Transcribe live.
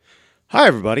Hi,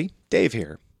 everybody. Dave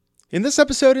here. In this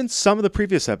episode and some of the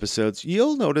previous episodes,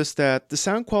 you'll notice that the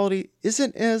sound quality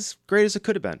isn't as great as it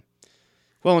could have been.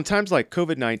 Well, in times like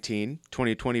COVID-19,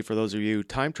 2020, for those of you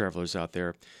time travelers out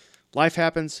there, life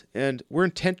happens and we're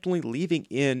intentionally leaving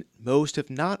in most, if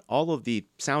not all, of the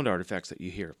sound artifacts that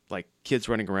you hear, like kids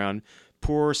running around,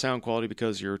 poor sound quality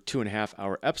because your 2.5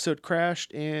 hour episode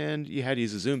crashed and you had to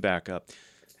use a Zoom backup,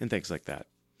 and things like that.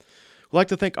 We'd like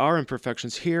to think our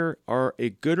imperfections here are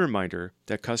a good reminder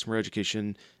that customer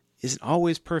education isn't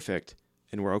always perfect,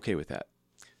 and we're okay with that.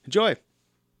 Enjoy!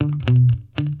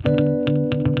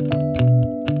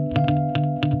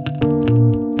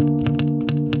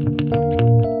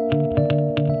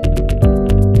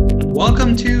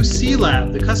 Welcome to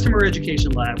C-Lab, the Customer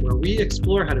Education Lab, where we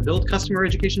explore how to build customer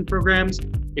education programs,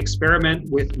 experiment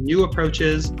with new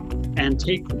approaches, and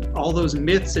take all those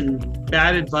myths and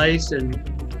bad advice and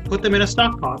put them in a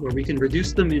stock pot where we can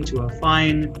reduce them into a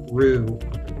fine roux.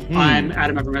 I'm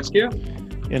Adam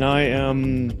Evermescu. And I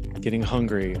am getting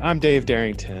hungry. I'm Dave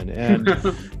Darrington, and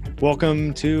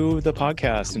welcome to the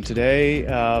podcast. And today,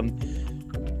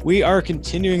 we are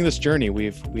continuing this journey.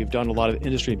 We've done a lot of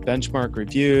industry benchmark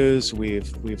reviews. We've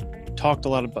talked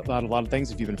about a lot of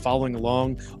things. If you've been following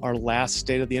along, our last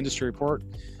State of the Industry report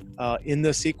in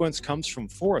this sequence comes from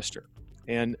Forrester,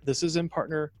 and this is in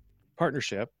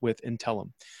partnership with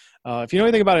Intellum. If you know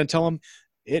anything about Intellum,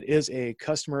 it is a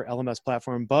customer LMS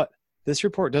platform, but this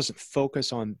report doesn't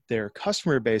focus on their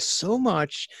customer base so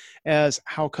much as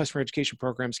how customer education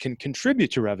programs can contribute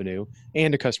to revenue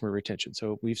and to customer retention.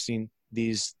 So we've seen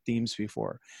these themes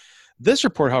before. This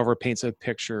report, however, paints a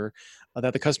picture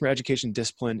that the customer education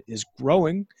discipline is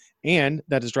growing and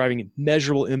that is driving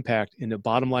measurable impact into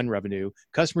bottom line revenue,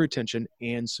 customer retention,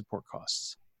 and support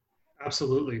costs.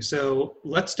 Absolutely. So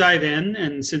let's dive in.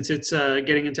 And since it's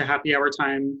getting into happy hour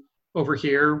time over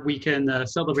here, we can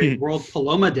celebrate World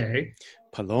Paloma Day.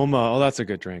 Paloma. Oh, that's a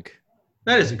good drink.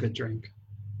 That is a good drink.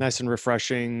 Nice and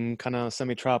refreshing, kind of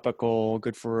semi-tropical,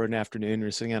 good for an afternoon. You're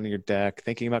sitting out on your deck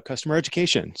thinking about customer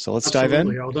education. So let's dive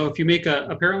in. Although if you make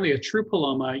apparently a true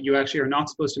Paloma, you actually are not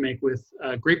supposed to make with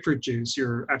grapefruit juice.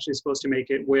 You're actually supposed to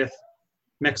make it with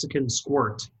Mexican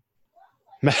squirt.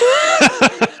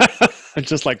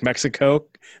 Just like Mexico,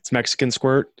 it's Mexican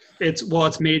squirt.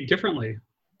 It's made differently.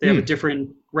 They have a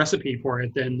different recipe for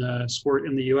it than squirt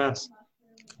in the U.S.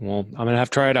 Well, I'm going to have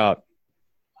to try it out.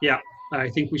 Yeah, I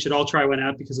think we should all try one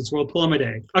out because it's World Paloma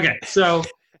Day. Okay, so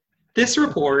this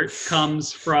report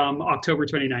comes from October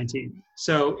 2019.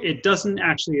 So it doesn't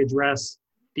actually address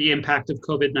the impact of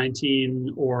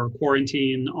COVID-19 or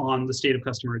quarantine on the state of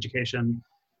customer education,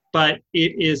 but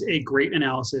it is a great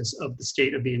analysis of the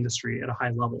state of the industry at a high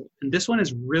level. And this one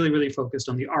is really, really focused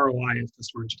on the ROI of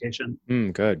customer education.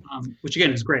 Good. Which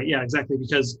again is great. Yeah, exactly.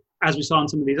 Because as we saw in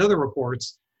some of these other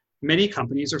reports, many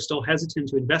companies are still hesitant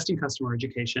to invest in customer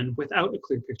education without a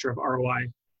clear picture of ROI.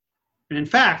 And in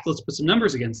fact, let's put some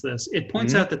numbers against this. It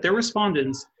points out that their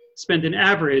respondents spend an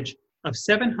average of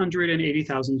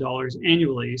 $780,000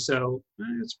 annually. So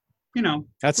it's,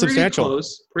 that's substantial.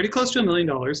 Pretty close to $1 million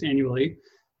annually,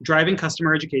 driving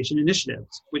customer education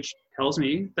initiatives, which tells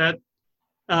me that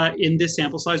in this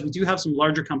sample size, we do have some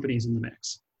larger companies in the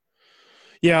mix.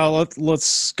 Yeah,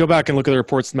 let's go back and look at the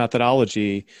report's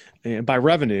methodology. By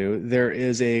revenue, there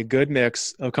is a good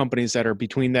mix of companies that are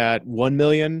between that 1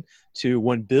 million to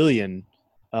 1 billion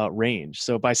range.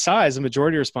 So by size, the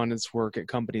majority of respondents work at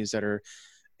companies that are,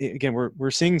 again,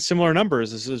 we're seeing similar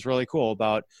numbers. This is really cool,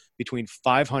 about between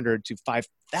 500 to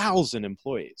 5,000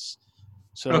 employees.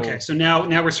 So now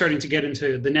we're starting to get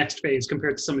into the next phase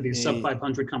compared to some of these sub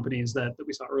 500 companies that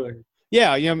we saw earlier.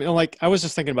 Yeah, like I was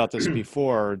just thinking about this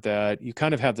before, that you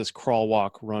kind of have this crawl,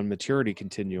 walk, run maturity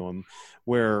continuum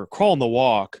where crawl and the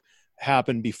walk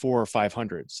happened before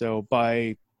 500. So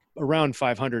by around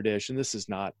 500-ish, and this is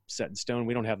not set in stone,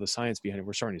 we don't have the science behind it,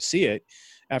 we're starting to see it.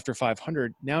 After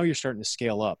 500, now you're starting to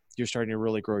scale up. You're starting to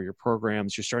really grow your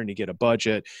programs. You're starting to get a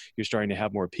budget. You're starting to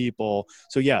have more people.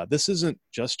 So yeah, this isn't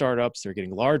just startups. They're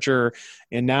getting larger.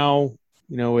 And now,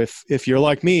 if you're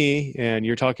like me and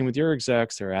you're talking with your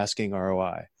execs, they're asking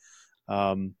ROI.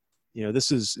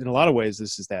 This is, in a lot of ways,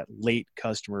 this is that late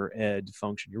customer ed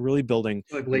function. You're really building,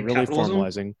 really capitalism?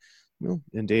 Formalizing. Well,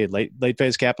 indeed, late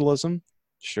phase capitalism.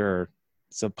 Sure.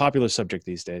 It's a popular subject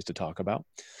these days to talk about.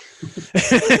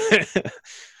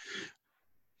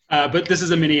 But this is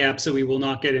a mini app, so we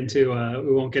won't get into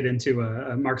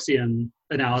a Marxian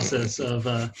analysis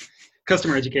of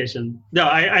customer education. No,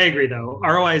 I agree though.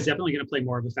 ROI is definitely going to play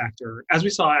more of a factor. As we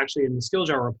saw actually in the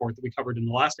Skilljar report that we covered in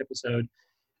the last episode,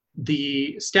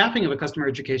 the staffing of a customer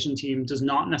education team does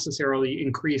not necessarily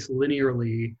increase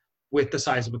linearly with the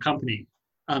size of a company.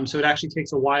 So it actually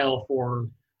takes a while for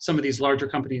some of these larger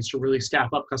companies to really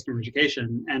staff up customer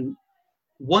education. And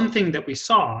one thing that we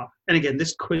saw, and again,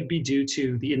 this could be due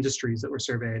to the industries that were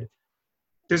surveyed,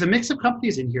 there's a mix of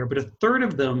companies in here, but a third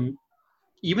of them,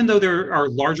 even though there are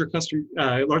larger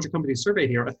companies surveyed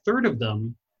here, a third of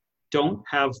them don't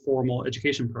have formal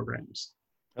education programs.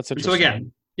 That's And so interesting.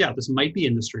 again, yeah, this might be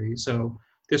industry. So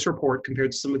this report,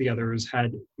 compared to some of the others,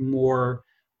 had more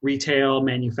retail,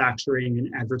 manufacturing, and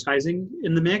advertising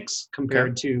in the mix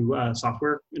compared to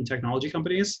software and technology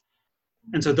companies.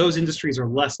 And so those industries are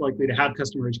less likely to have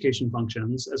customer education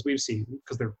functions, as we've seen,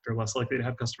 because they're less likely to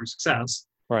have customer success.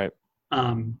 Right.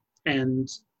 And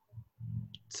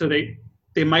so they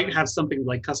might have something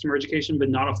like customer education, but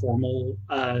not a formal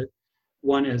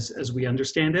one as we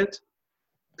understand it.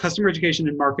 Customer education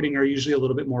and marketing are usually a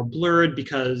little bit more blurred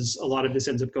because a lot of this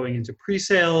ends up going into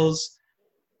pre-sales.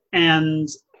 And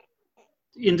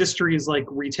industries like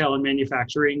retail and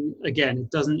manufacturing, again,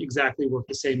 it doesn't exactly work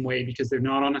the same way because they're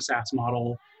not on a SaaS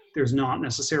model. There's not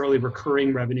necessarily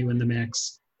recurring revenue in the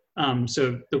mix.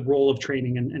 So the role of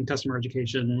training and customer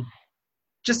education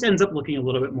just ends up looking a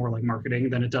little bit more like marketing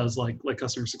than it does like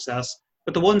customer success.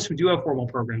 But the ones who do have formal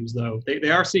programs, though,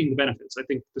 they are seeing the benefits. I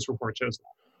think this report shows that.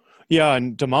 Yeah,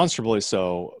 and demonstrably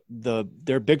so. There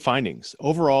are big findings.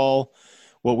 Overall,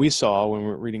 what we saw when we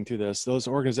were reading through this, those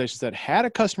organizations that had a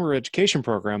customer education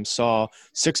program saw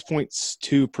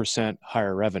 6.2%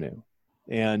 higher revenue.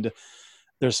 And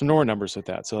there's some more numbers with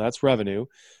that. So that's revenue.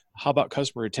 How about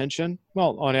customer retention?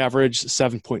 Well, on average,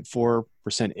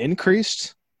 7.4%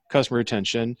 increased customer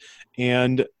retention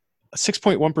and a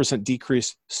 6.1%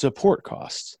 decreased support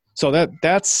costs. So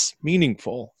that's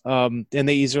meaningful, and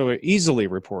they easily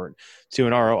report to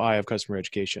an ROI of customer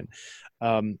education.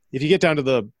 If you get down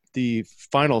to the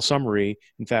final summary,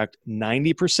 in fact,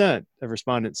 90% of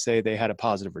respondents say they had a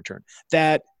positive return.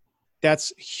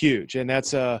 That's huge, and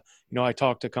that's I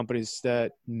talk to companies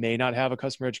that may not have a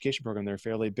customer education program. They're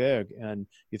fairly big, and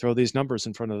you throw these numbers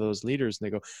in front of those leaders, and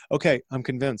they go, "Okay, I'm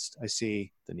convinced. I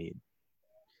see the need."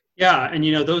 Yeah, and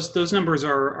those numbers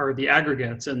are the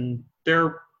aggregates, and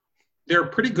they're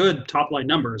pretty good top line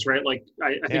numbers, right? Like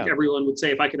I think everyone would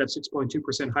say if I could have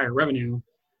 6.2% higher revenue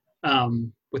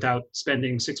without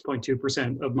spending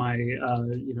 6.2% of my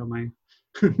my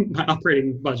my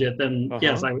operating budget, then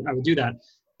yes, I would do that.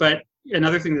 But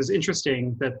another thing that's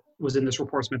interesting that was in this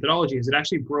report's methodology is it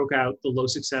actually broke out the low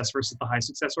success versus the high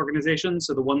success organizations.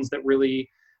 So the ones that really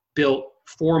built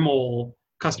formal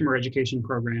customer education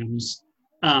programs,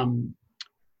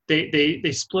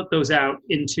 they split those out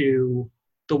into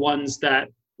the ones that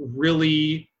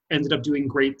really ended up doing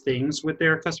great things with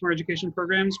their customer education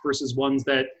programs versus ones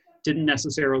that didn't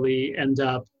necessarily end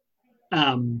up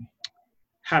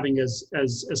having as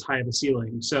high of a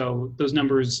ceiling. So those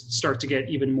numbers start to get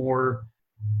even more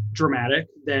dramatic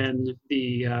than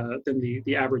the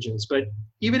averages. But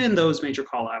even in those major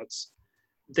callouts,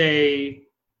 they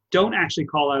don't actually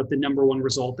call out the number one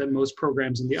result that most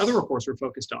programs in the other reports were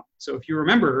focused on. So if you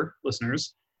remember,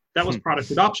 listeners, that was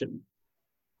product adoption.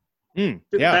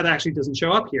 That actually doesn't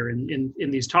show up here in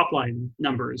these top line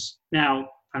numbers. Now,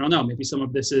 I don't know, maybe some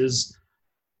of this is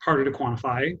harder to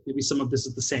quantify. Maybe some of this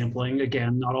is the sampling.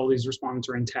 Again, not all these respondents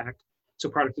are in tech. So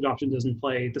product adoption doesn't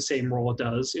play the same role it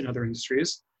does in other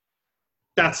industries.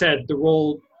 That said, the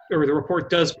report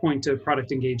does point to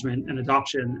product engagement and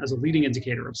adoption as a leading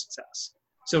indicator of success.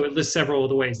 So it lists several of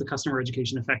the ways the customer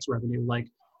education affects revenue, like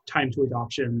time to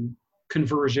adoption,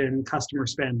 conversion, customer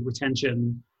spend,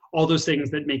 retention, all those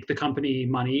things that make the company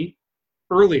money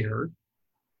earlier,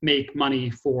 make money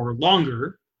for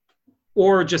longer,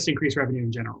 or just increase revenue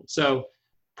in general. So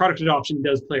product adoption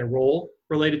does play a role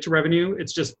related to revenue.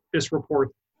 It's just this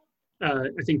report, I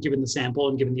think given the sample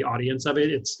and given the audience of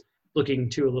it, it's looking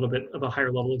to a little bit of a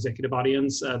higher level executive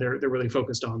audience. They're really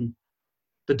focused on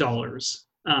the dollars.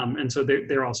 And so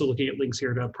they're also looking at links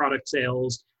here to product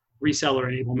sales,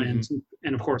 reseller enablement,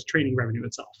 and of course, training revenue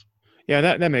itself. Yeah,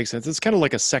 that makes sense. It's kind of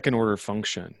like a second order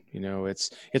function.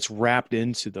 It's wrapped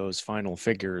into those final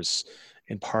figures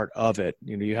and part of it.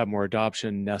 You have more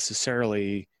adoption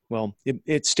necessarily. Well,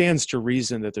 it stands to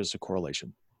reason that there's a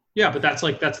correlation. Yeah, but that's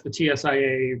the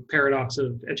TSIA paradox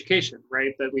of education,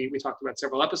 right? That we talked about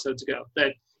several episodes ago,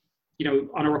 that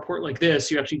on a report like this,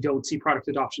 you actually don't see product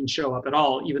adoption show up at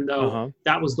all, even though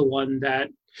that was the one that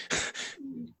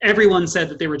everyone said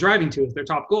that they were driving to as their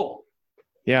top goal.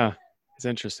 Yeah, it's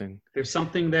interesting. There's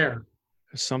something there.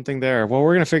 There's something there. Well,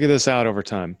 we're going to figure this out over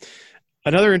time.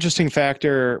 Another interesting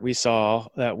factor we saw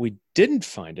that we didn't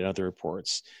find in other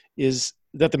reports is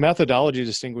that the methodology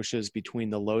distinguishes between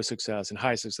the low success and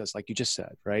high success, like you just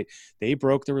said, right? They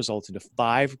broke the results into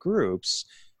 5 groups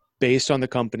based on the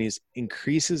company's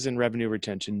increases in revenue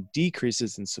retention,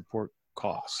 decreases in support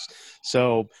costs.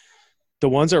 So the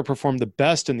ones that performed the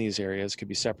best in these areas could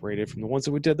be separated from the ones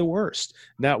that did the worst.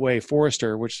 And that way,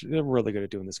 Forrester, which they're really good at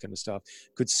doing this kind of stuff,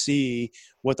 could see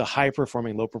what the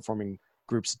high-performing, low-performing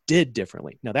groups did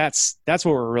differently. Now, that's what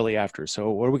we're really after.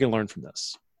 So what are we going to learn from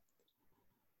this?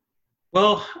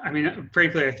 Well, I mean,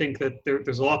 frankly, I think that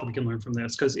there's a lot that we can learn from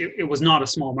this because it was not a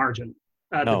small margin.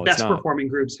 No, the best performing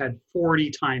groups had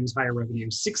 40 times higher revenue,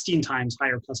 16 times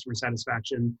higher customer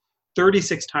satisfaction,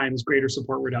 36 times greater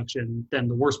support reduction than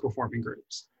the worst performing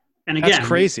groups. And again, that's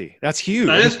crazy. That's huge.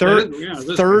 That is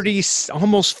 30, crazy.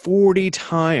 Almost 40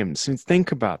 times. And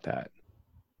think about that.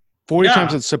 40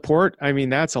 times in support. I mean,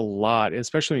 that's a lot,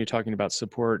 especially when you're talking about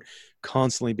support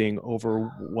constantly being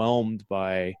overwhelmed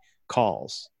by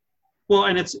calls. Well,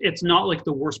 and it's not like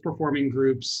the worst performing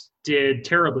groups did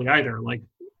terribly either. Like,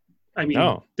 I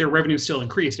mean, their revenue still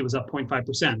increased. It was up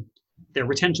 0.5%. Their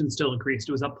retention still increased.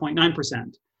 It was up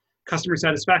 0.9%. Customer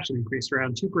satisfaction increased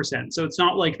around 2%. So it's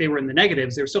not like they were in the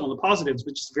negatives. They were still in the positives,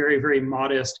 which is very, very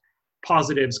modest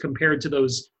positives compared to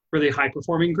those really high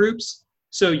performing groups.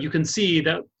 So you can see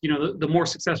that, the more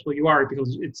successful you are,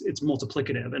 because it's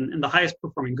multiplicative. And the highest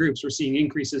performing groups, we're seeing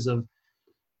increases of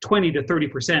 20 to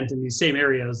 30% in these same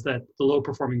areas that the low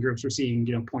performing groups were seeing,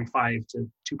 0.5 to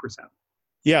 2%.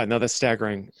 Yeah, no, that's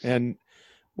staggering. And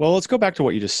well, let's go back to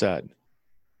what you just said.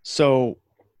 So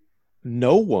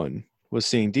no one was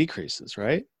seeing decreases,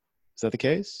 right? Is that the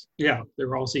case? Yeah, they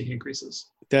were all seeing increases.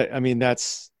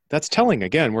 That's telling.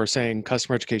 Again, we're saying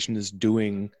customer education is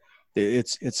doing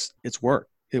its work.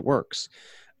 It works.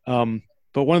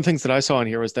 But one of the things that I saw in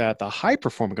here was that the high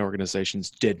performing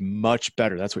organizations did much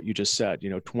better. That's what you just said,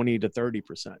 20 to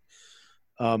 30%.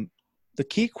 The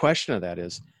key question of that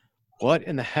is, what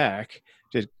in the heck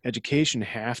did education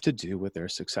have to do with their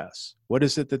success? What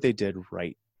is it that they did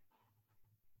right?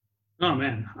 Oh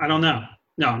man, I don't know.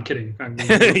 No, I'm kidding.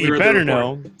 You better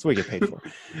know. That's what we get paid for.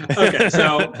 Okay,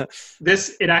 so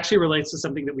it actually relates to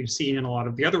something that we've seen in a lot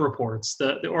of the other reports.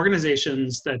 The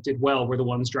organizations that did well were the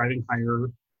ones driving higher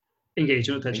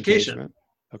engagement with education.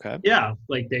 Okay. Yeah,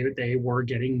 like they were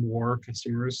getting more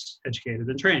customers educated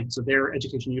and trained. So their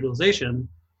education utilization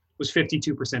was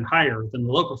 52% higher than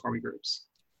the low performing groups.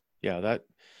 Yeah,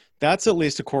 that's at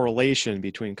least a correlation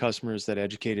between customers that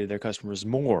educated their customers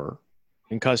more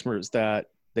and customers that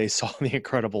they saw the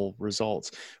incredible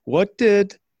results. What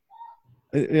did,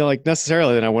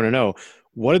 necessarily, then I want to know,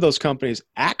 what did those companies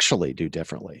actually do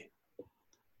differently?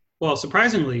 Well,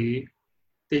 surprisingly,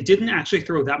 they didn't actually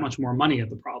throw that much more money at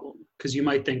the problem, because you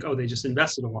might think, they just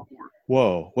invested a lot more.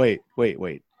 Whoa, wait.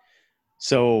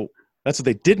 So that's what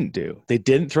they didn't do. They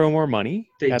didn't throw more money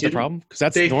at the problem? Because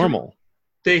that's normal.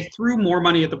 They threw more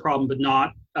money at the problem, but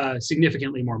not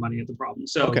significantly more money at the problem.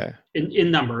 So in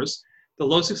numbers, the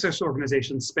low success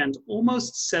organizations spent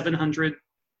almost $700K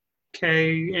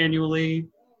annually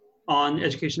on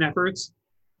education efforts,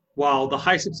 while the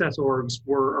high success orgs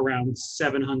were around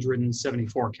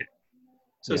 $774K.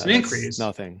 So it's an increase.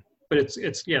 Nothing. But it's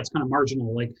kind of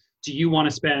marginal. Like, do you want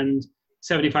to spend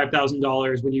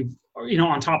 $75,000 when you've,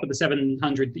 on top of the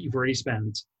 700 that you've already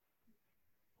spent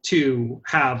to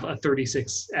have a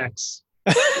 36x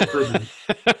improvement?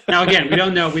 Now, again, we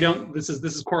don't know. This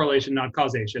is correlation, not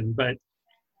causation. But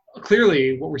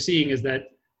clearly what we're seeing is that,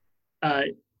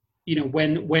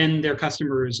 when their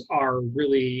customers are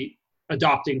really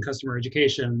adopting customer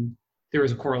education, there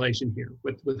is a correlation here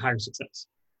with higher success.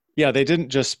 Yeah, they didn't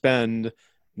just spend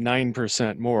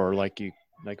 9% more like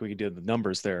we did the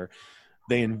numbers there.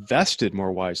 They invested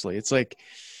more wisely. It's like,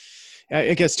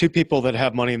 I guess two people that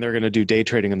have money and they're going to do day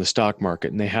trading in the stock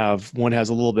market, and one has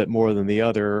a little bit more than the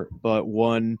other, but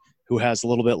one who has a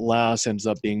little bit less ends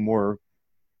up being more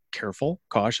careful,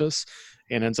 cautious,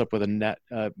 and ends up with a net,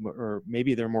 or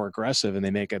maybe they're more aggressive and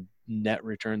they make a net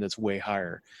return that's way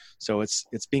higher. So it's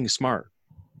being smart.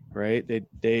 Right?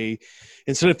 They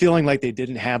instead of feeling like they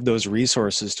didn't have those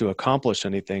resources to accomplish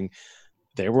anything,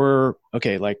 they were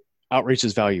like outreach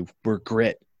is value. We're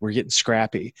grit. We're getting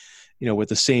scrappy, with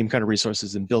the same kind of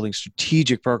resources and building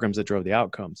strategic programs that drove the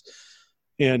outcomes.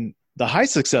 And the high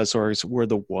success orgs were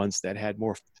the ones that had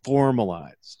more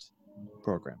formalized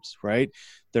programs, right?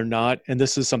 They're not, and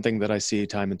this is something that I see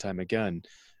time and time again.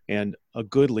 And a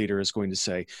good leader is going to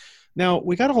say, now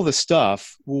we got all this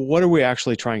stuff. Well, what are we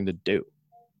actually trying to do?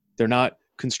 They're not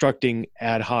constructing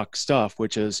ad hoc stuff,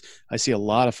 which is, I see a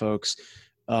lot of folks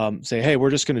say, hey,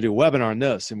 we're just going to do a webinar on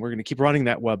this, and we're going to keep running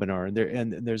that webinar.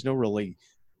 And there's no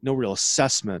real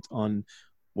assessment on,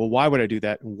 well, why would I do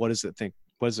that? And what is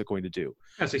it going to do?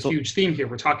 That's a huge theme here.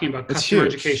 We're talking about customer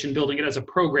education, building it as a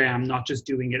program, not just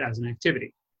doing it as an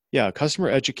activity. Yeah, customer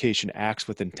education acts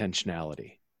with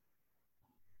intentionality.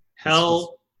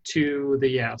 Hell to the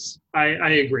yes. I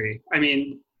agree. I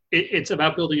mean, it's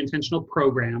about building intentional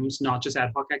programs, not just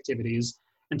ad hoc activities.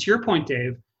 And to your point,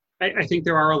 Dave, I think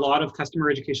there are a lot of customer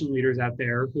education leaders out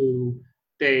there who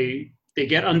they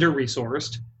get under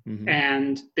resourced Mm-hmm.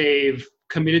 and they've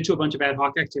committed to a bunch of ad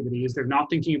hoc activities. They're not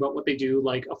thinking about what they do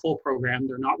like a full program.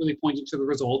 They're not really pointing to the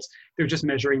results. They're just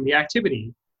measuring the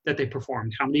activity that they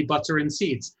performed. How many butts are in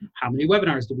seats? How many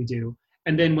webinars did we do?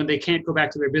 And then when they can't go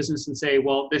back to their business and say,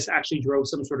 well, this actually drove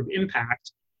some sort of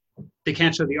impact, they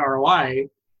can't show the ROI,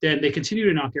 then they continue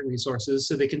to not get resources.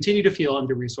 So they continue to feel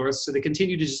under-resourced. So they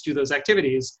continue to just do those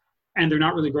activities and they're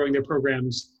not really growing their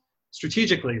programs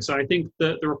strategically. So I think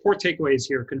the report takeaways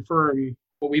here confirm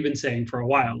what we've been saying for a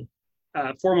while.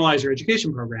 Formalize your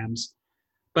education programs.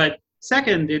 But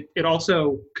second, it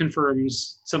also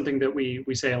confirms something that we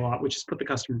say a lot, which is put the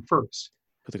customer first.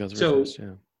 Put the customer first,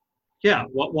 yeah. Yeah,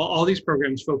 while all these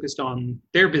programs focused on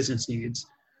their business needs,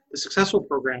 the successful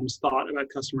programs thought about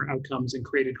customer outcomes and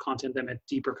created content that met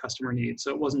deeper customer needs.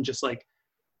 So it wasn't just like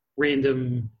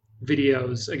random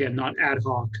videos, again, not ad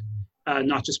hoc,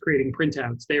 not just creating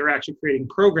printouts. They were actually creating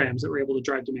programs that were able to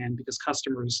drive demand because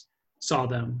customers saw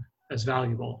them as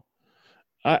valuable.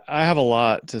 I have a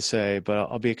lot to say, but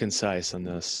I'll be concise on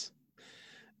this.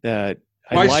 Why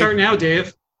start now,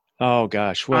 Dave? Oh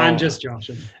gosh, well, I'm just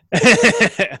joshing.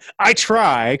 I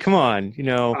try. Come on,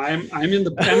 I'm in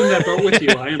that boat with you.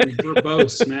 I am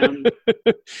verbose, man.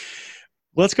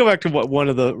 Let's go back to what one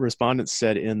of the respondents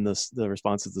said in the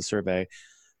response to the survey.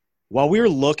 While we were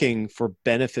looking for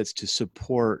benefits to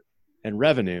support and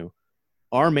revenue,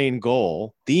 the main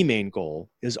goal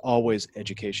is always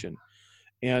education.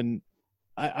 And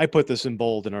I put this in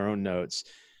bold in our own notes.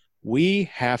 We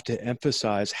have to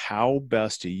emphasize how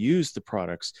best to use the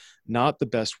products, not the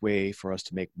best way for us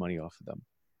to make money off of them.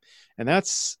 And I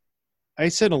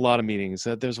said in a lot of meetings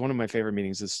that there's one of my favorite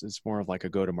meetings. It's more of like a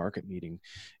go-to-market meeting.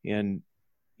 And,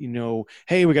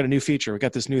 hey, we got a new feature. We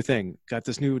got this new thing,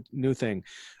 new thing.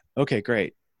 Okay,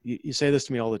 great. You say this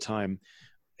to me all the time.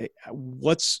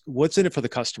 What's in it for the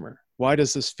customer? Why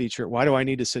do I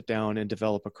need to sit down and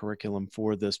develop a curriculum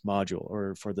for this module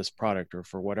or for this product or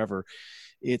for whatever?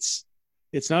 It's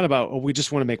not about, we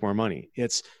just want to make more money.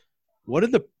 It's what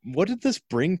did this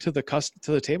bring to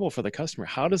the table for the customer?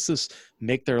 How does this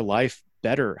make their life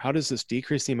better? How does this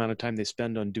decrease the amount of time they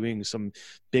spend on doing some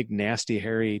big, nasty,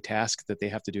 hairy task that they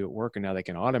have to do at work and now they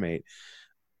can automate?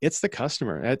 It's the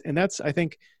customer. And that's, I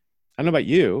think, I don't know about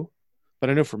you,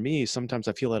 but I know for me, sometimes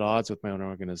I feel at odds with my own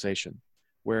organization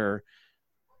where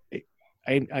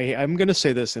I'm going to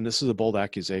say this, and this is a bold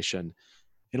accusation.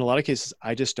 In a lot of cases,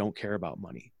 I just don't care about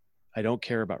money. I don't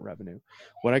care about revenue.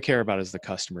 What I care about is the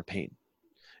customer pain.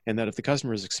 And that if the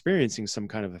customer is experiencing some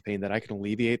kind of a pain that I can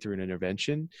alleviate through an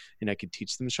intervention and I can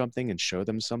teach them something and show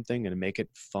them something and make it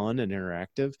fun and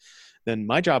interactive, then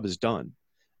my job is done.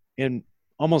 And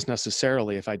almost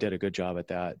necessarily, if I did a good job at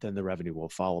that, then the revenue will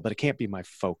follow, but it can't be my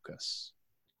focus.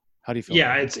 How do you feel?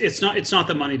 Yeah, it's not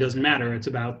that money doesn't matter. It's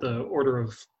about the order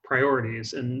of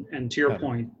priorities. And to your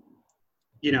point,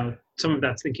 some of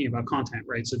that's thinking about content,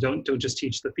 right? So don't just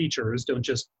teach the features. Don't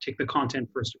just take the content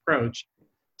first approach.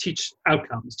 Teach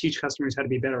outcomes. Teach customers how to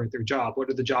be better at their job.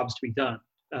 What are the jobs to be done?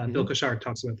 Bill Kushar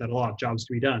talks about that a lot. Jobs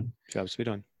to be done. Jobs to be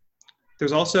done.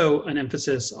 There's also an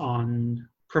emphasis on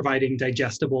providing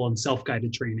digestible and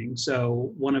self-guided training.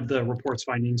 So one of the report's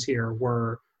findings here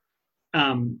were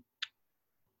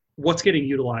what's getting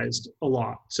utilized a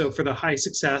lot. So for the high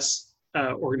success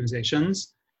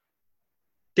organizations,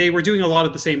 they were doing a lot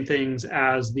of the same things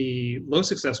as the low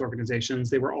success organizations.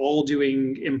 They were all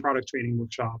doing in-person training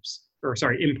workshops.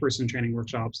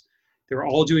 They were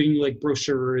all doing like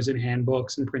brochures and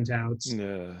handbooks and printouts.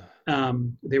 Yeah.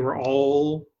 They were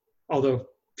all, although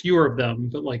fewer of them,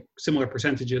 but like similar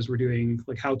percentages were doing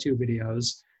like how-to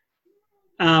videos.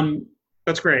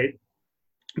 That's great.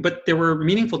 But there were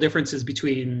meaningful differences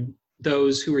between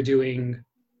those who were doing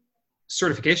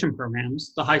certification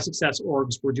programs. The high success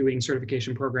orgs were doing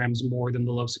certification programs more than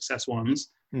the low success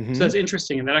ones. Mm-hmm. So that's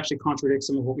interesting. And that actually contradicts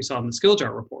some of what we saw in the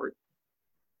Skilljar report.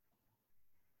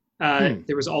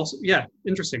 There was also,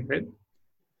 interesting, right?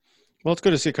 Well, it's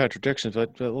good to see contradictions,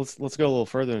 but let's go a little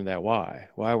further than that. Why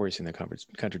are we seeing the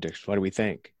contradictions? What do we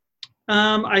think?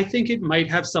 I think it might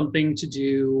have something to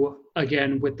do,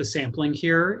 again, with the sampling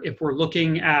here. If we're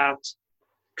looking at,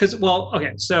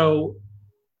 so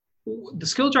the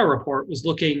Skilljar report was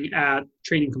looking at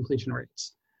training completion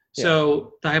rates. Yeah.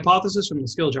 So the hypothesis from the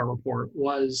Skilljar report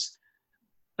was,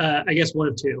 I guess, one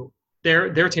of two.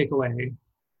 Their takeaway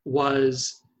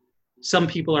was some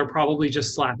people are probably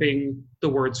just slapping the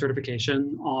word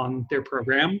certification on their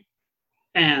program,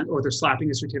 or they're slapping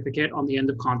a certificate on the end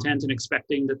of content and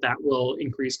expecting that that will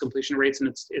increase completion rates, and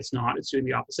it's not. It's doing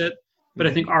the opposite. But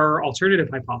I think our alternative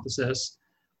hypothesis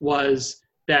was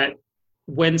that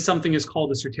when something is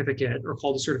called a certificate or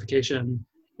called a certification,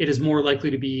 it is more likely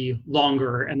to be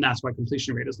longer, and that's why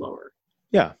completion rate is lower.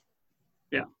 Yeah.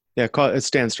 Yeah. Yeah, it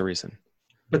stands to reason.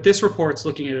 But this report's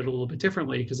looking at it a little bit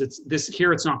differently, because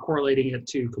it's not correlating it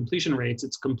to completion rates.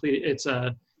 It's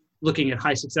looking at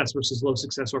high success versus low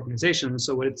success organizations.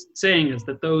 So what it's saying is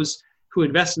that those who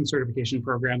invest in certification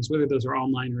programs, whether those are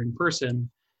online or in person,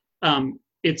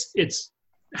 it's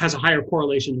has a higher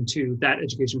correlation to that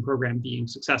education program being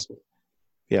successful.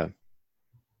 Yeah.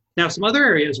 Now, some other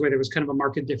areas where there was kind of a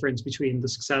marked difference between the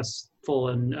successful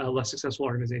and less successful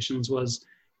organizations was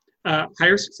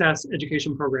higher success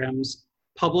education programs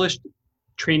published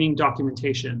training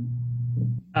documentation.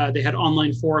 They had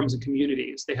online forums and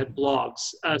communities. They had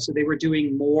blogs. So they were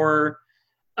doing more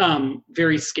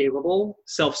very scalable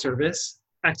self-service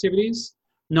activities,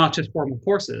 not just formal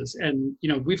courses. And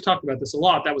we've talked about this a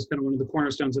lot. That was kind of one of the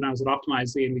cornerstones when I was at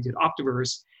Optimizely and we did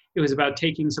Optiverse. It was about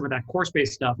taking some of that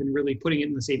course-based stuff and really putting it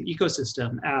in the same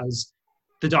ecosystem as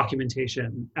the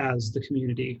documentation, as the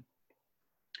community.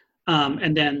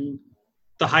 And then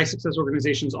the high success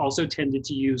organizations also tended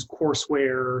to use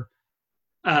courseware,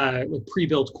 like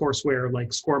pre-built courseware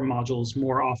like SCORM modules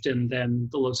more often than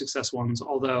the low success ones,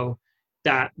 although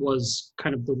that was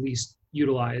kind of the least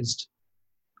utilized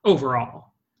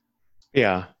overall.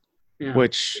 Yeah.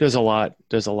 Which there's a lot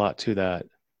to that.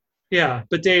 Yeah,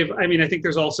 but Dave, I mean, I think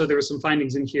there were some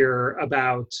findings in here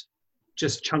about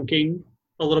just chunking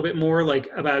a little bit more, like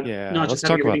about not just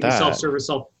having everything be self-service,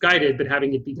 self-guided, but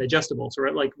having it be digestible. So,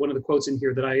 right, like one of the quotes in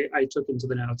here that I took into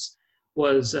the notes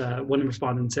was one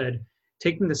respondent said,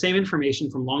 taking the same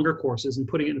information from longer courses and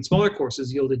putting it in smaller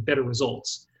courses yielded better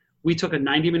results. We took a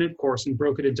 90-minute course and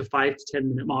broke it into 5 to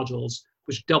 10-minute modules,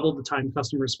 which doubled the time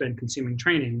customers spend consuming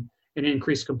training and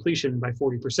increased completion by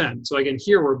 40%. So again,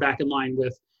 here we're back in line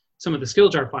with some of the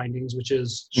Skilljar findings, which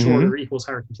is shorter equals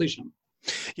higher completion.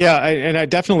 Yeah, and I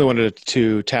definitely wanted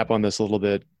to tap on this a little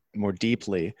bit more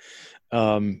deeply.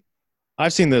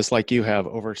 I've seen this like you have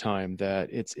over time, that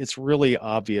it's really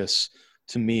obvious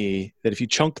to me that if you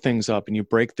chunk things up and you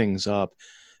break things up,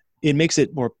 it makes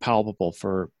it more palpable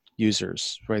for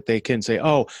users, right? They can say,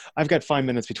 oh, I've got 5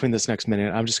 minutes between this next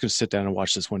minute. I'm just going to sit down and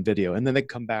watch this one video. And then they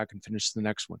come back and finish the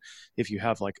next one. If you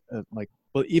have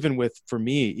well, even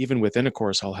within a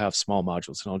course, I'll have small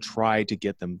modules and I'll try to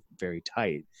get them very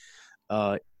tight.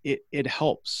 It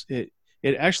helps. It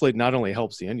actually not only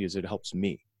helps the end user, it helps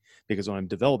me, because when I'm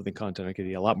developing the content, I can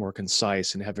be a lot more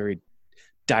concise and have very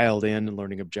dialed in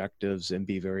learning objectives and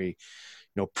be very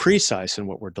precise in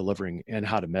what we're delivering and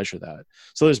how to measure that.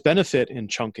 So there's benefit in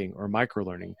chunking or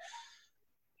micro-learning.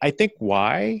 I think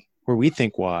why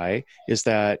is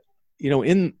that,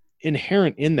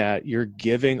 inherent in that, you're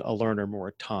giving a learner more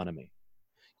autonomy.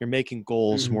 You're making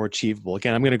goals more achievable.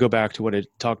 Again, I'm going to go back to what I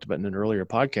talked about in an earlier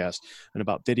podcast and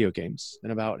about video games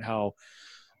and about how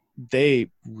they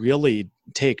really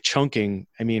take chunking.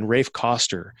 I mean, Rafe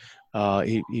Koster,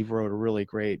 he wrote a really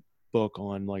great book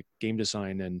on like game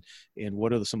design and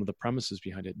what are some of the premises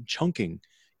behind it. And chunking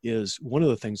is one of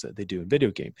the things that they do in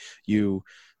video game. You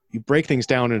break things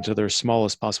down into their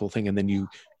smallest possible thing, and then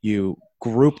you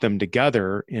group them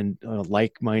together in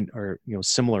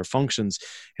similar functions,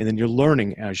 and then you're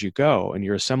learning as you go, and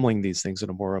you're assembling these things in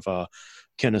a more of a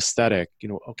kinesthetic.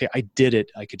 Okay, I did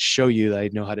it. I could show you that I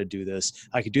know how to do this.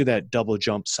 I could do that double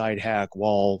jump, side hack,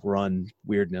 wall run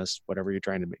weirdness, whatever you're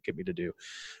trying to get me to do.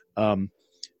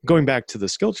 Going back to the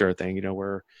Skilljar thing,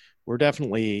 we're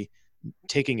definitely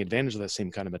taking advantage of that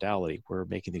same kind of modality. We're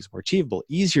making things more achievable,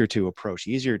 easier to approach,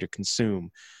 easier to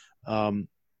consume.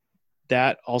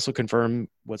 That also confirmed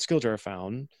what Skilljar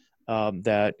found,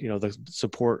 that, the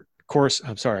support course,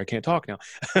 I'm sorry, I can't talk now.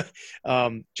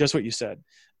 Just what you said,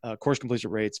 course completion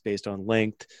rates based on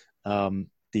length.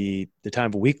 The time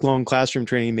of a week-long classroom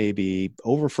training may be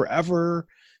over forever,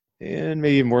 and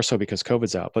maybe even more so because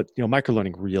COVID's out, but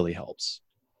microlearning really helps.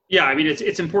 Yeah, I mean,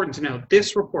 it's important to know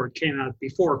this report came out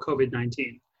before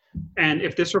COVID-19. And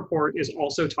if this report is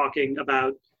also talking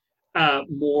about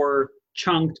more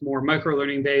chunked, more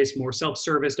microlearning based, more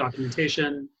self-service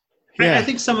documentation, I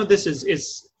think some of this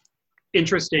is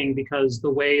interesting because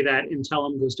the way that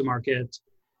Intellum goes to market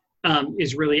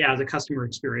is really as a customer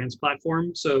experience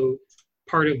platform. So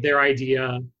part of their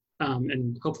idea,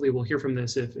 and hopefully we'll hear from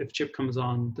this if Chip comes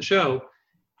on the show,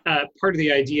 part of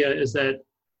the idea is that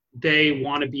they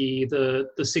want to be the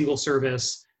single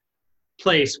service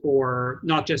place for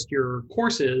not just your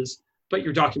courses, but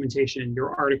your documentation,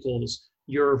 your articles,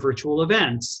 your virtual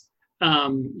events,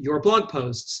 your blog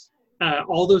posts,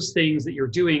 all those things that you're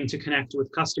doing to connect with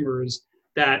customers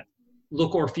that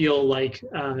look or feel like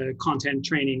content,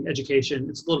 training, education.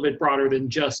 It's a little bit broader than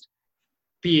just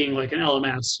being like an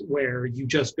LMS where you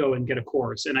just go and get a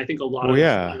course. And I think a lot of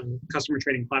customer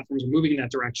training platforms are moving in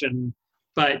that direction.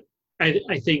 But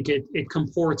I think it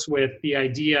comports with the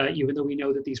idea, even though we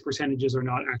know that these percentages are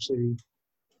not actually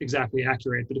exactly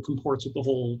accurate, but it comports with the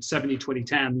whole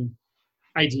 70-20-10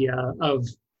 idea of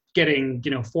getting,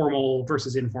 formal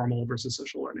versus informal versus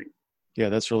social learning. Yeah,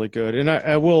 that's really good. And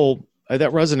I will,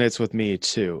 that resonates with me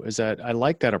too, is that I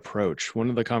like that approach. One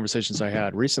of the conversations I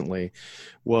had recently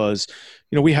was,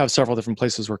 we have several different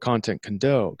places where content can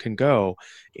go.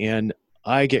 And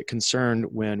I get concerned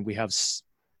when we have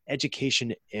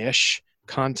education-ish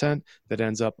content that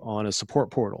ends up on a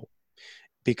support portal,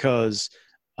 because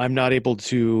I'm not able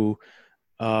to,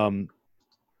 I'm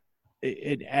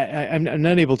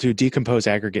not able to decompose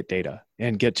aggregate data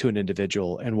and get to an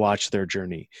individual and watch their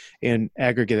journey and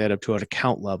aggregate that up to an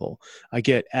account level. I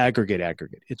get aggregate.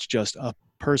 It's just a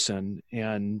person,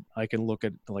 and I can look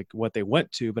at like what they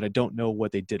went to, but I don't know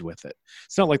what they did with it.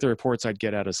 It's not like the reports I'd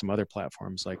get out of some other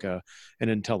platforms like an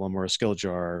Intellum or a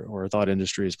SkillJar or a Thought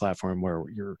Industries platform, where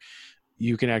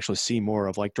you can actually see more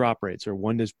of like drop rates, or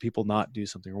when does people not do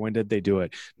something, or when did they do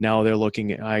it. Now they're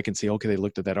looking at, I can see, okay, they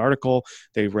looked at that article,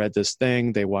 they read this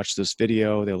thing, they watched this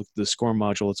video, they looked at the SCORM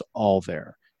module, it's all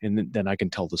there. And then I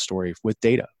can tell the story with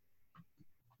data.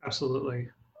 Absolutely.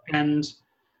 And,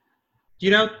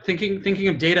 thinking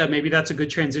of data, maybe that's a good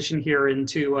transition here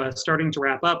into starting to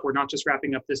wrap up. We're not just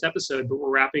wrapping up this episode, but we're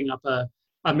wrapping up a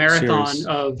marathon series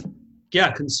of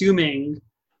consuming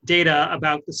data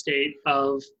about the state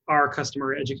of our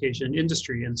customer education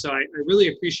industry. And so I really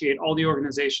appreciate all the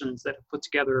organizations that have put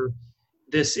together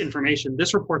this information.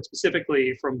 This report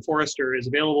specifically from Forrester is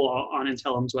available on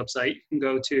Intellum's website. You can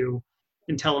go to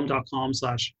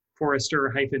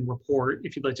intellum.com/Forrester-report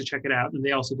if you'd like to check it out. And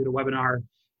they also did a webinar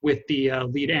with the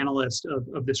lead analyst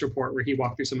of this report, where he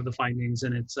walked through some of the findings,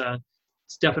 and it's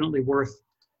definitely worth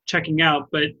checking out.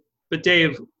 But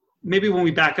Dave, maybe when we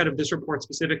back out of this report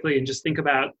specifically and just think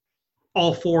about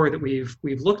all four that we've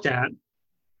looked at,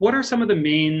 what are some of the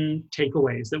main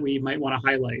takeaways that we might want to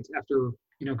highlight after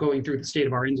going through the state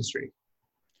of our industry?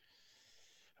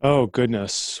 Oh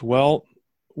goodness. Well,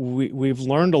 we've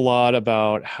learned a lot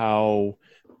about how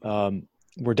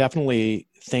we're definitely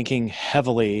thinking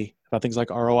heavily about things like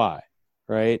ROI,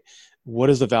 right? What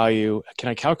is the value? Can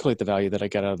I calculate the value that I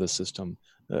get out of this system?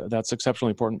 That's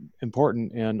exceptionally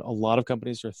important. And a lot of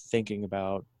companies are thinking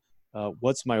about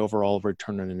what's my overall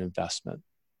return on an investment.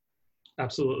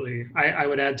 Absolutely. I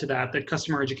would add to that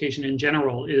customer education in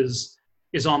general is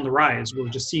on the rise. We're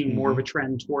just seeing more of a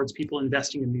trend towards people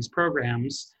investing in these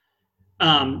programs,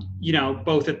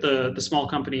 both at the small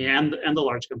company and the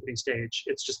large company stage.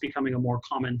 It's just becoming a more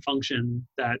common function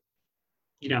that,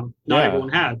 not everyone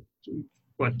had,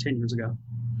 10 years ago.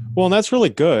 Well, and that's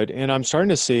really good. And I'm starting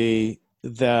to see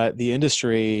that the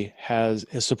industry is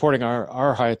supporting our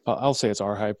I'll say it's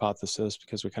our hypothesis,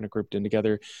 because we kind of grouped in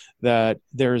together, that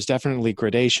there's definitely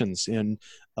gradations in,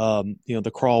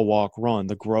 the crawl, walk, run,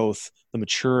 the growth, the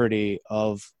maturity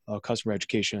of a customer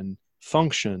education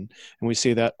function. And we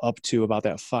see that up to about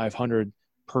that 500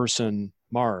 person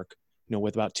mark,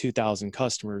 with about 2,000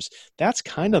 customers. That's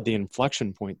kind of the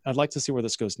inflection point. I'd like to see where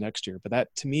this goes next year. But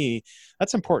that, to me,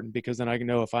 that's important, because then I can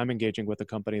know if I'm engaging with a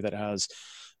company that has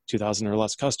 2,000 or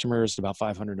less customers, about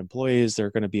 500 employees, they're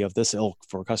going to be of this ilk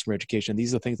for customer education.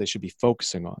 These are the things they should be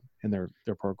focusing on in their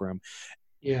program.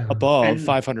 Yeah. Above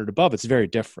 500 above, it's very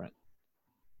different.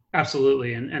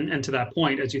 Absolutely. And to that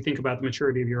point, as you think about the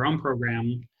maturity of your own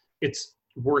program, it's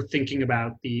worth thinking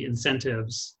about the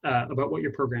incentives about what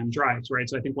your program drives, right?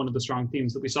 So I think one of the strong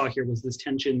themes that we saw here was this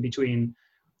tension between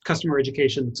customer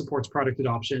education that supports product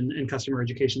adoption and customer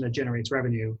education that generates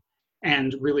revenue.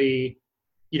 And really,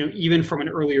 even from an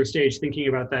earlier stage, thinking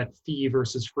about that fee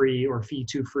versus free or fee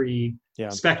to free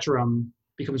spectrum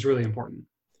becomes really important.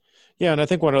 Yeah, and I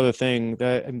think one other thing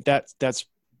that's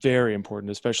very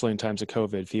important, especially in times of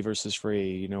COVID, fee versus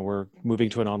free. We're moving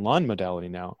to an online modality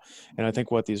now. And I think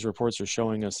what these reports are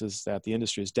showing us is that the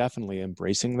industry is definitely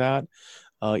embracing that,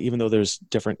 even though there's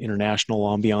different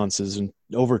international ambiances and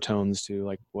overtones to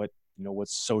like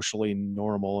what's socially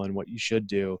normal and what you should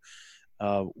do.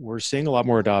 We're seeing a lot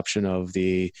more adoption of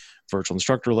the virtual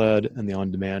instructor-led and the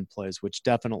on-demand plays, which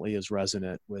definitely is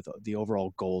resonant with the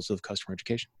overall goals of customer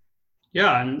education.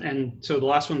 Yeah, and so the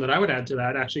last one that I would add to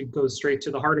that actually goes straight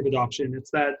to the heart of adoption. It's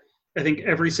that I think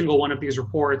every single one of these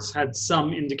reports had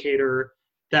some indicator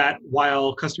that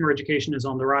while customer education is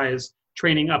on the rise,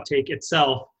 training uptake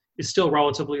itself is still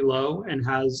relatively low and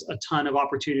has a ton of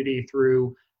opportunity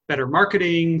through better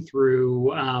marketing,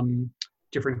 through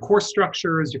different course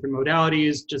structures, different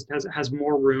modalities, just has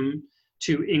more room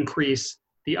to increase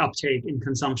the uptake and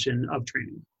consumption of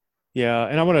training. Yeah,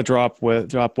 and I want to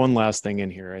drop one last thing in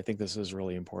here. I think this is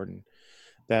really important.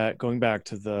 That going back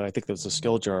to I think there was a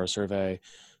SkillJar survey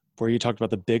where you talked about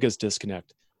the biggest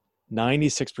disconnect.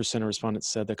 96% of respondents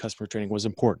said that customer training was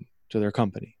important to their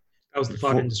company. That was the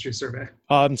thought industry survey.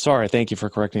 I'm sorry. Thank you for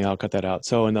correcting me. I'll cut that out.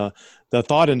 So in the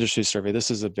thought industry survey, this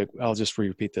is I'll just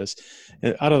repeat this.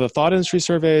 Out of the thought industry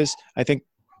surveys, I think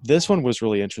this one was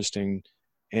really interesting.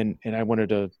 And I wanted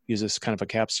to use this kind of a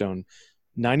capstone.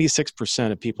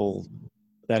 96% of people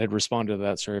that had responded to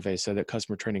that survey said that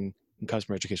customer training and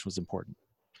customer education was important.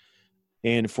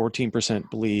 And 14%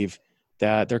 believe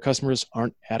that their customers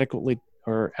aren't adequately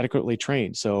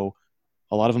trained. So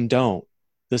a lot of them don't.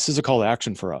 This is a call to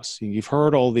action for us. You've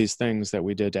heard all these things that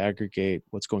we did to aggregate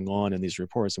what's going on in these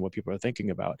reports and what people are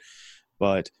thinking about.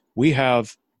 But we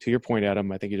have, to your point,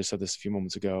 Adam, I think you just said this a few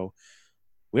moments ago,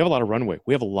 we have a lot of runway.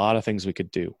 We have a lot of things we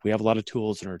could do. We have a lot of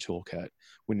tools in our toolkit.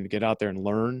 We need to get out there and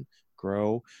learn,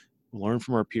 grow, learn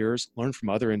from our peers, learn from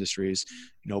other industries,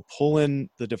 pull in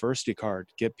the diversity card,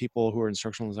 get people who are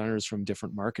instructional designers from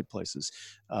different marketplaces,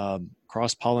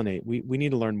 cross-pollinate. We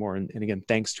need to learn more. And again,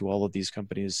 thanks to all of these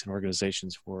companies and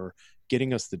organizations for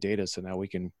getting us the data so now we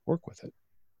can work with it.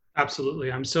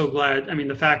 Absolutely. I'm so glad. I mean,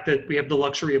 the fact that we have the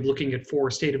luxury of looking at 4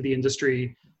 state of the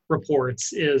industry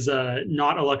reports is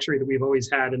not a luxury that we've always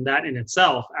had. And that in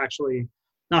itself, actually,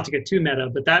 not to get too meta,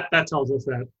 but that tells us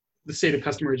that the state of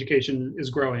customer education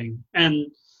is growing. And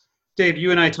Dave,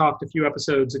 you and I talked a few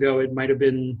episodes ago. It might have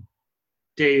been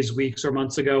days, weeks, or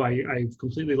months ago. I've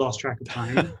completely lost track of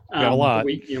time. A lot.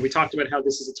 We talked about how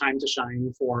this is a time to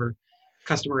shine for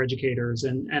customer educators.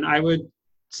 And I would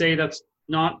say that's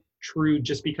not true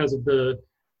just because of the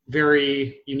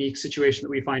very unique situation that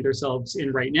we find ourselves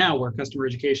in right now, where customer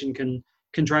education can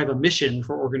drive a mission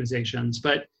for organizations.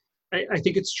 But I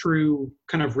think it's true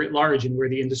kind of writ large in where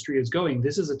the industry is going.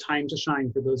 This is a time to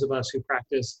shine for those of us who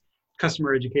practice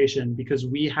customer education, because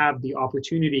we have the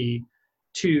opportunity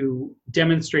to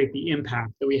demonstrate the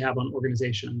impact that we have on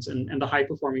organizations. And the high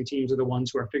performing teams are the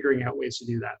ones who are figuring out ways to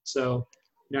do that. So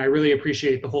I really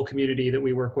appreciate the whole community that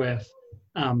we work with,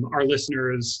 our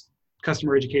listeners,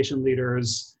 customer education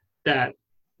leaders that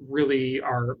really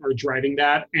are driving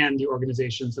that, and the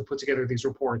organizations that put together these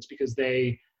reports, because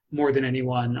they, more than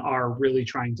anyone, are really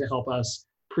trying to help us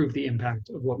prove the impact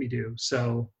of what we do.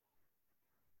 So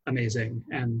amazing.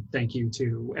 And thank you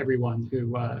to everyone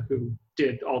who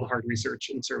did all the hard research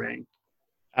and surveying.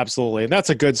 Absolutely. And that's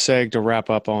a good seg to wrap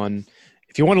up on.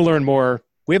 If you want to learn more,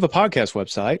 we have a podcast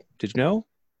website. Did you know?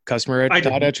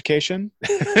 Customer.education.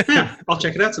 Yeah, I'll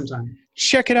check it out sometime.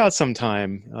 Check it out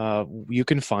sometime. You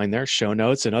can find there show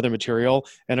notes and other material.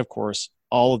 And of course,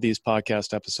 all of these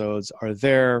podcast episodes are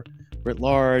there writ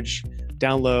large.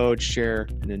 Download, share,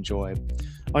 and enjoy.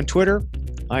 On Twitter,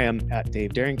 I am at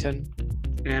Dave Darrington.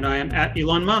 And I am at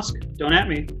Elon Musk. Don't at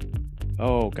me.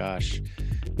 Oh, gosh.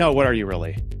 No, what are you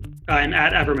really? I'm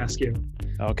at Avermescu.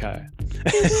 Okay.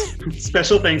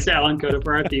 Special thanks to Alan Coda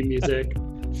for our theme music.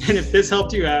 And if this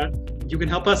helped you out, you can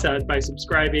help us out by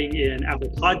subscribing in Apple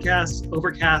Podcasts,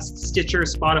 Overcast, Stitcher,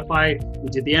 Spotify. We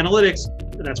did the analytics.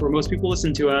 That's where most people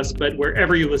listen to us. But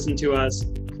wherever you listen to us,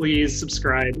 please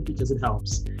subscribe, because it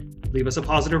helps. Leave us a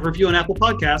positive review on Apple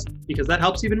Podcasts, because that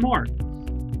helps even more.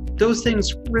 Those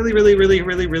things really, really, really,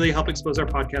 really, really help expose our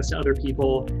podcast to other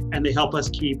people, and they help us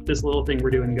keep this little thing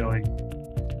we're doing going.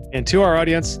 And to our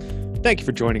audience, thank you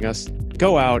for joining us.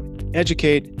 Go out,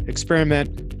 educate,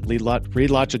 experiment, read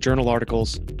lots of journal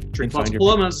articles. Drink lots of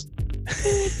Palomas.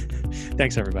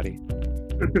 Thanks, everybody.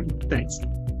 Thanks.